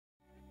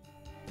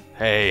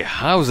Hey,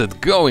 how's it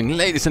going,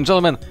 ladies and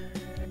gentlemen?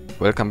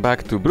 Welcome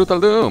back to Brutal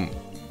Doom.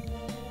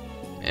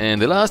 In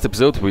the last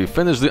episode we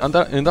finished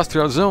the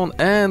industrial zone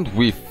and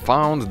we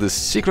found the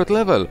secret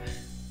level.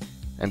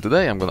 And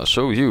today I'm gonna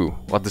show you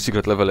what the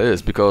secret level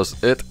is,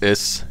 because it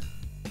is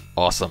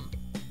awesome.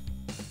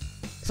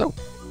 So,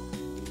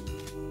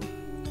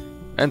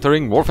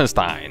 entering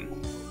Wolfenstein.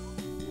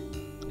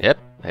 Yep,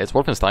 it's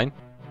Wolfenstein.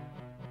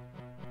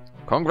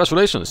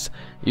 Congratulations,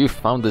 you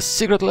found the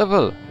secret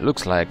level.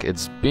 Looks like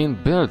it's been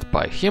built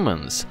by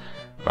humans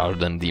rather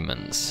than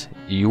demons.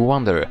 You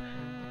wonder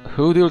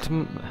who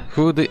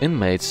the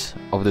inmates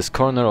of this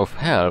corner of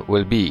hell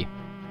will be.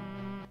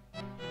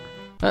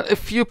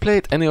 If you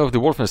played any of the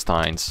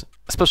Wolfensteins,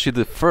 especially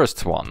the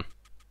first one,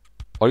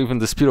 or even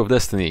the Spear of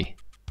Destiny,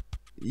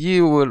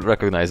 you will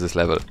recognize this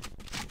level.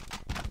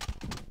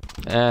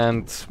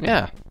 And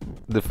yeah,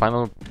 the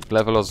final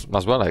level as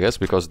well, I guess,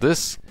 because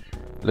this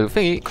little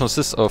thingy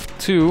consists of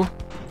 2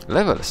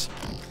 levels.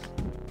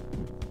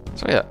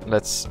 So yeah,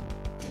 let's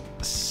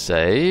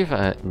save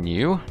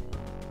new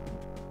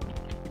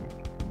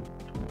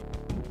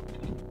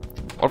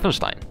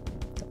Wolfenstein,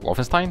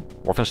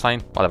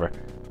 whatever.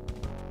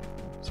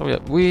 So yeah,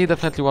 we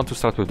definitely want to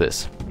start with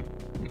this.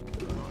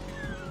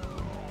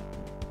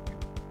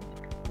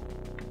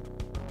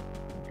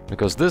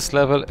 Because this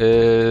level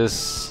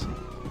is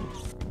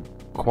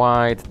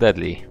quite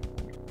deadly.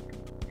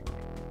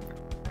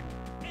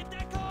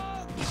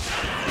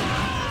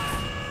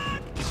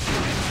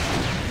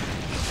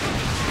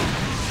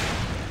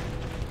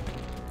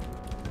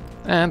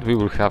 And we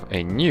will have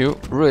a new,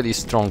 really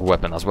strong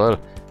weapon as well.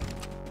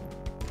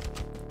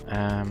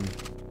 Hang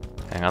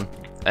on.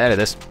 There it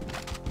is.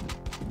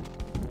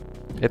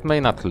 It may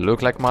not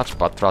look like much,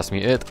 but trust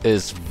me, it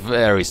is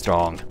very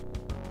strong.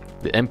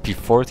 The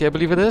MP40, I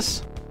believe it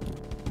is.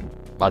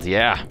 But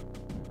yeah.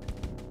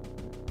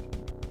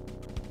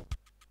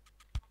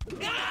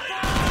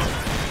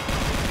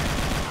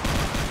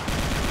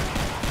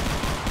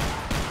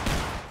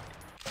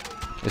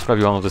 It's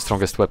probably one of the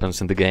strongest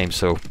weapons in the game,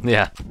 so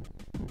yeah.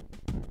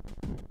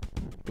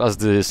 Plus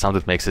the sound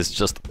it makes is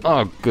just,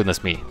 oh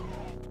goodness me.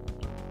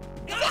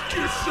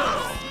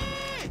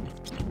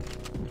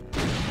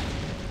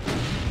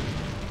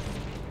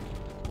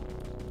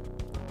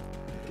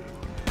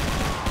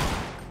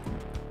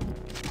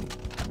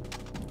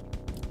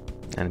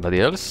 Anybody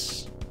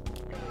else?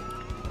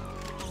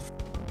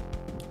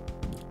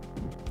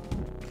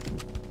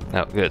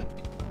 No, good.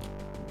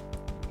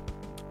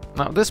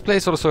 Now this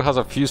place also has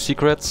a few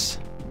secrets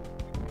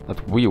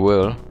that we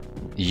will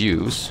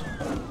use.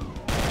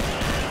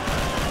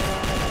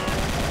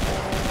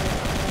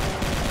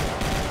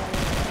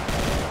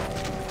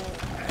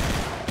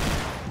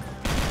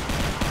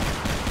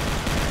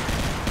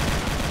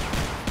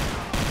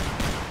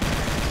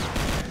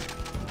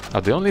 Now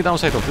the only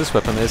downside of this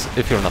weapon is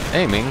if you're not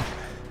aiming,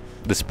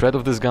 the spread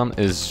of this gun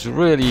is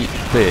really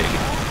big.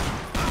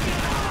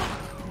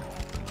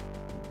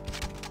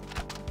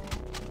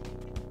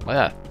 But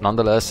yeah,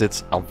 nonetheless,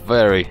 it's a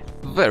very,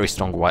 very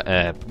strong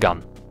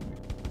gun.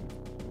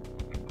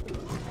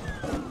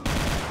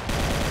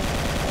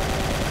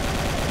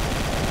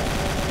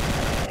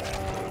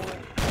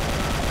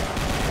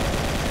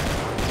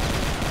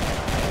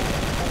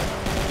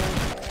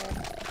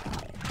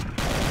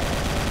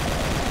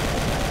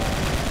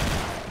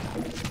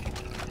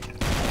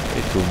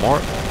 Okay, 2 more.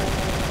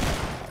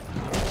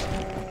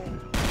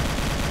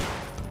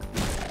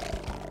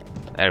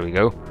 There we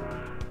go.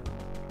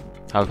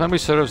 Now, if memory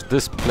serves,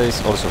 this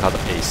place also had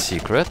a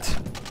secret.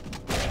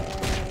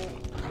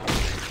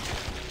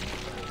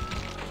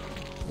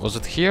 Was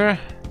it here?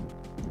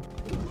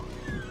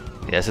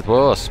 Yes, it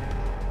was.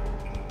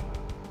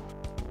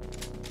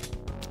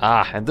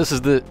 Ah, and this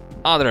is the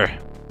other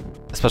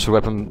special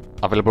weapon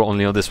available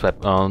only on this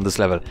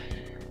level.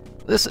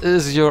 This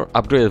is your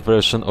upgraded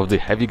version of the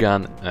heavy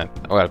gun,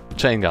 well,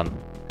 chain gun.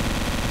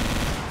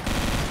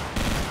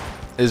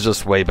 It's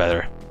just way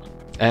better.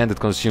 And it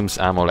consumes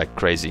ammo like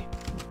crazy.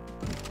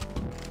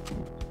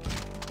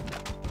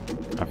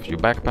 A few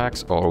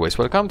backpacks, always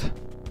welcomed.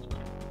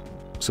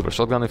 Super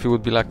shotgun if you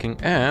would be lacking,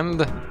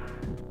 and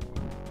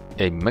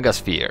a mega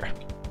sphere.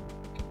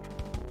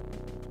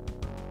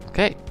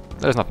 Okay,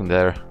 there's nothing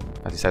there.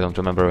 At least I don't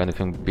remember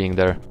anything being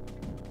there.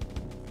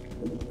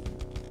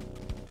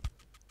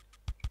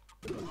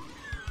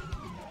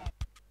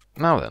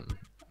 Now then,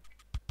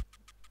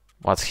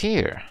 what's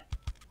here?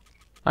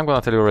 I'm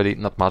gonna tell you already,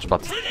 not much,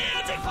 but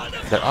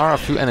there are a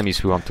few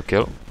enemies we want to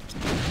kill.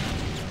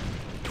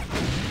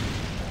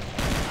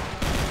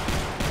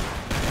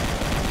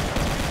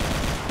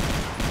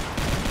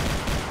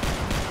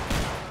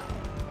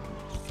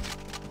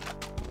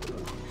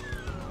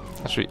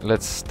 Actually,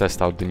 let's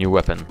test out the new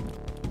weapon.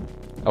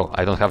 Oh,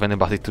 I don't have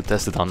anybody to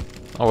test it on.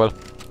 Oh well.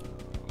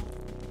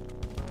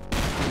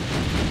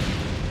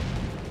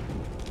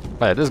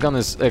 But yeah, this gun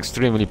is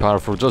extremely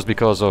powerful just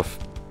because of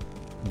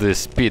the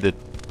speed it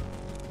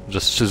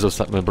just shoots those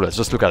bullets.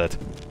 Just look at it.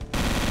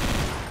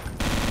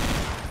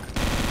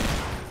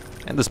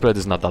 And the spread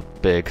is not that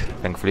big,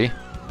 thankfully.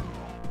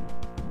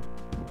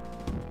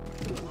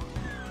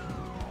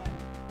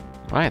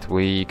 Right,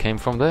 we came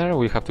from there,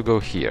 we have to go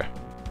here.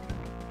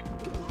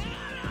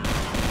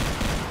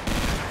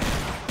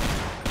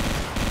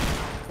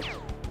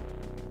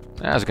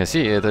 As you can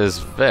see, it is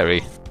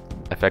very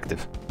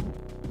effective.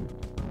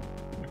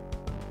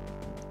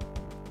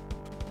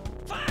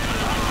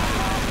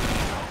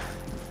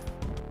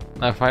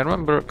 Now, if I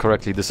remember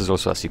correctly, this is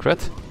also a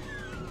secret.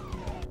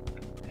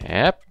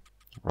 Yep.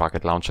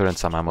 Rocket launcher and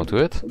some ammo to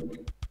it.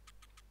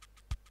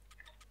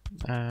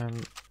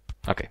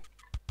 Okay.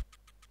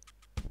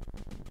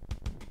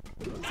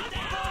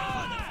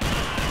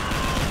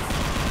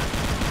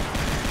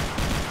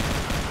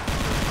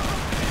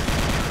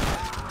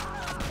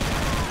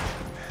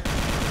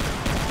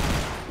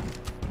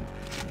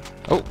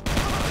 Oh!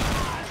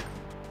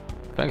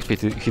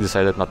 Thankfully, he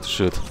decided not to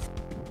shoot.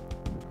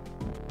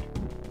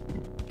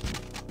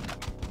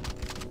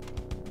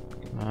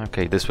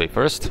 Okay, this way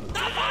first.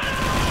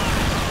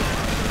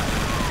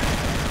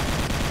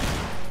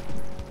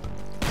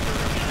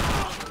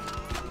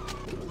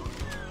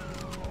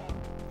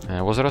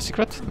 Was there a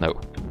secret? No.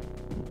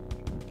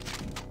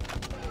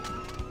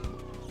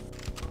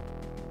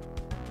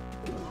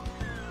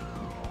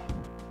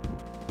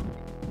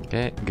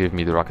 Okay, give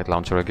me the rocket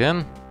launcher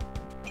again.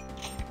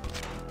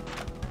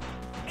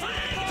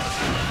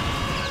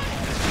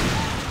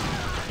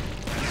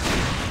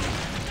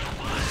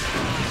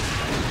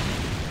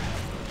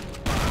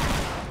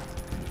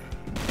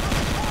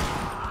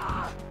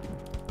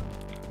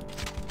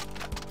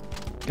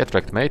 Get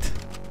wrecked, mate.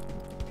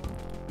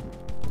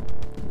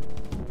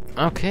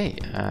 Okay.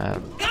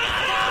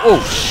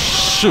 Oh,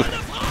 shoot!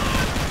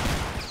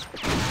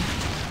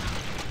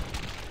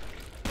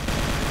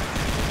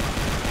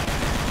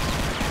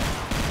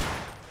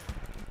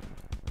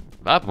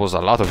 That was a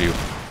lot of you.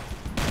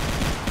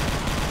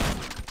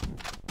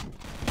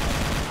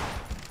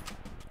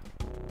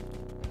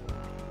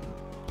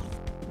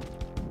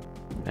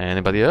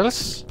 Anybody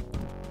else?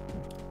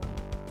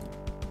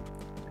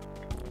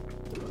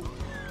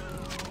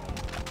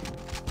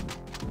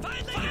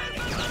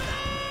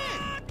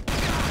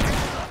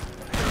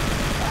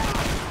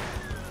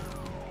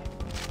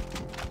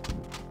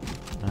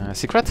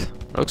 Secret?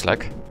 Looks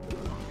like.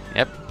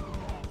 Yep.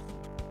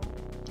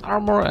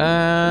 Armor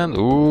and...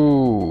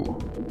 ooh!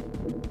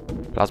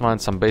 Plasma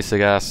and some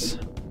basic ass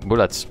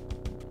bullets.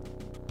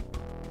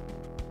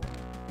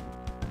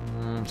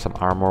 Some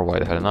armor, why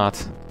the hell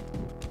not?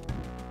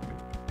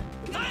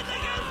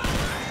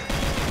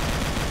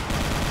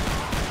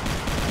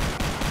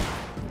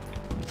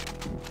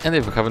 And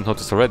if you haven't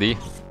noticed already,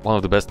 one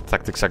of the best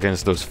tactics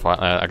against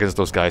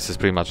those guys is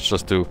pretty much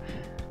just to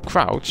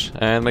crouch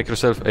and make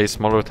yourself a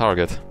smaller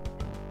target.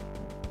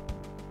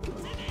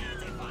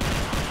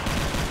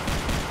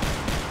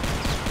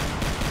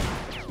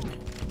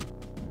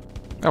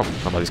 Oh,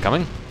 somebody's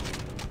coming.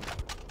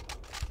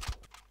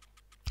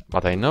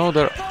 But I know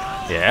they're...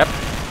 Yep.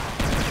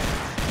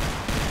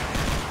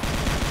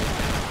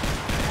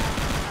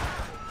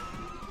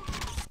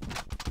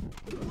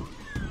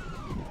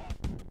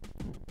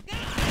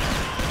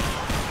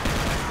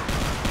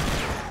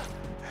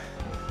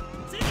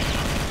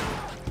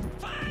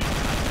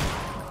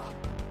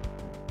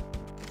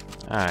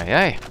 Aye,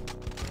 aye.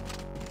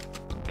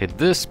 Okay,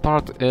 this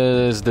part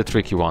is the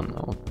tricky one.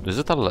 Oh, is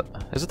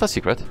it a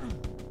secret?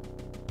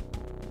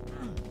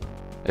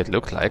 It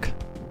looked like.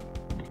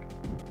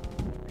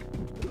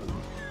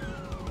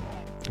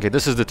 Okay,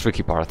 this is the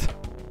tricky part.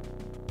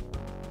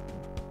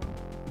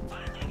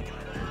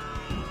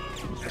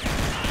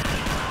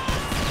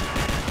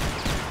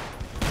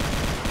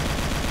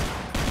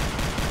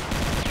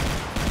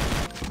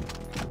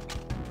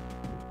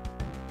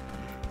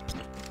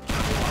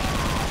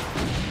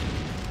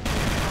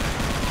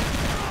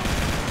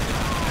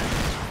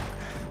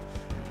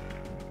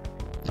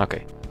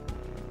 Okay.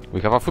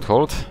 We have a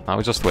foothold, now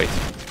we just wait.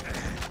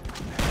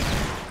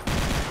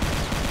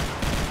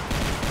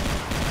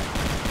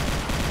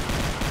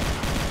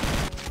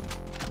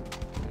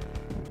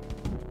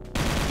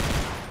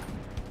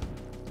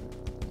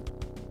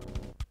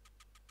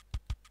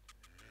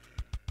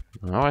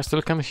 No, I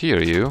still can hear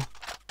you.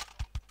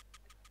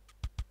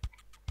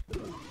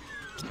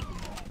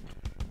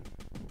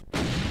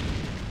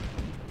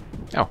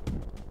 Oh.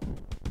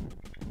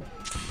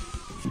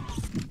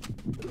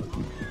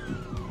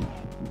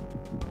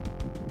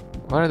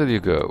 Where did you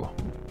go?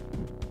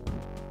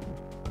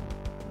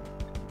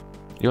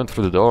 You went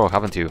through the door,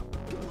 haven't you?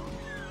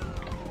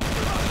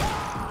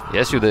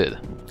 Yes, you did.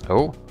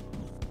 Oh.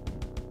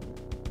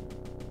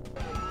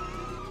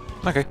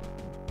 Okay.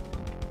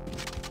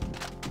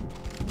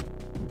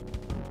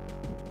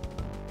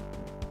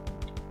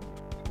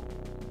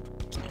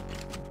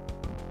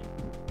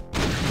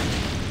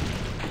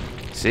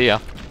 See ya.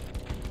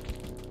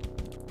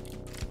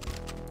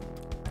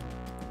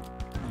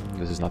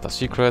 This is not a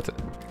secret.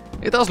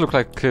 It does look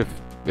like if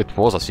it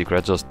was a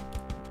secret, just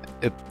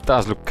it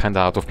does look kinda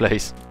out of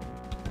place.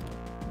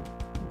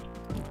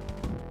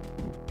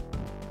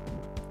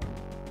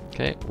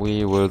 Okay,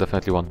 we will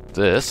definitely want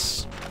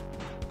this.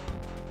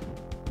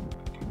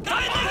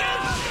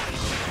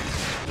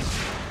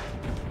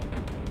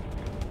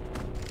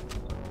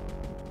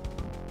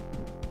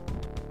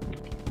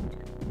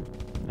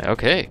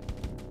 Okay.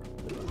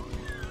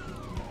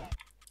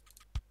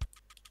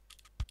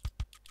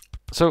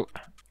 So,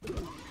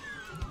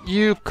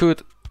 you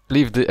could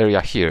leave the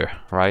area here,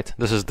 right?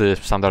 This is the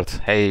standard,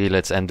 hey,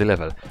 let's end the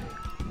level.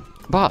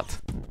 But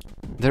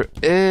there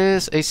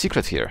is a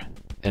secret here,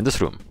 in this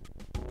room.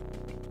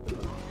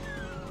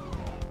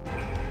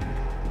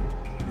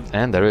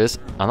 And there is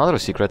another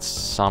secret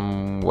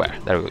somewhere.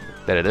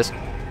 There it is.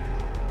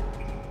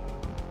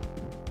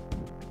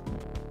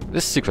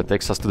 This secret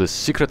takes us to the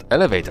secret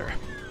elevator.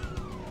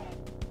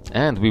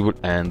 And we will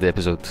end the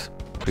episode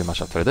pretty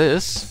much after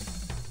this.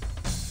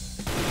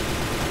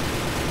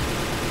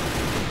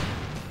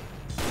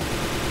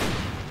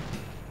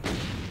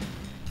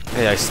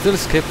 Okay, I still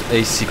skipped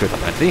a secret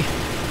apparently.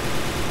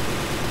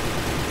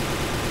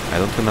 I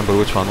don't remember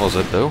which one was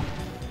it though.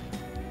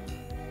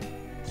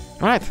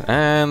 Alright,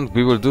 and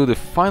we will do the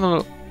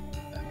final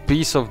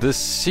piece of this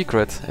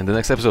secret in the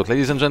next episode.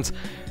 Ladies and gents,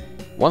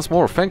 once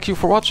more, thank you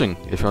for watching.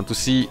 If you want to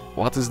see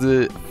what is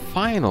the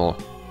final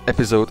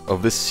episode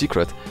of this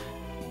secret,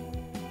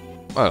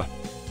 well,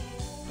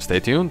 stay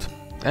tuned,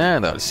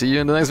 and I'll see you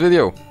in the next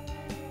video.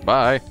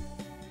 Bye!